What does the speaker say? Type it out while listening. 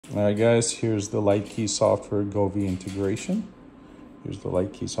All right, guys, here's the LightKey software Govee integration. Here's the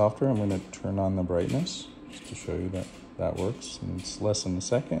LightKey software. I'm going to turn on the brightness just to show you that that works. And it's less than a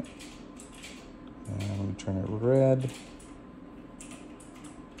second. And I'm going to turn it red.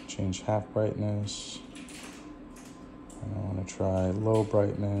 Change half brightness. And I want to try low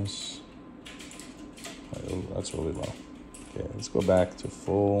brightness. Oh, that's really low. Okay, let's go back to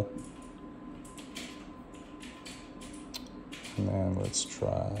full. And then let's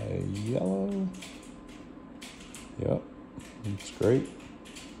try yellow. Yep, looks great.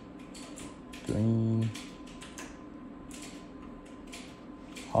 Green.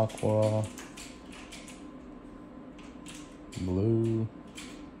 Aqua. Blue.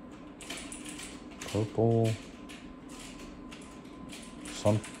 Purple.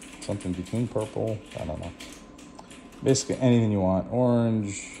 Something between purple. I don't know. Basically anything you want.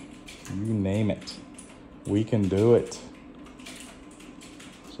 Orange. You name it. We can do it.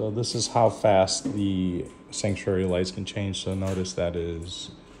 So this is how fast the sanctuary lights can change. So notice that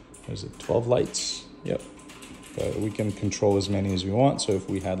is it 12 lights? Yep. But we can control as many as we want. So if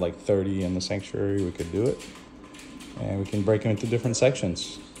we had like 30 in the sanctuary, we could do it. And we can break them into different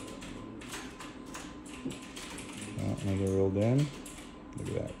sections. Make it rolled in. Look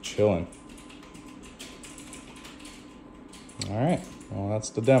at that, chilling. All right, well,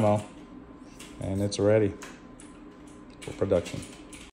 that's the demo. And it's ready for production.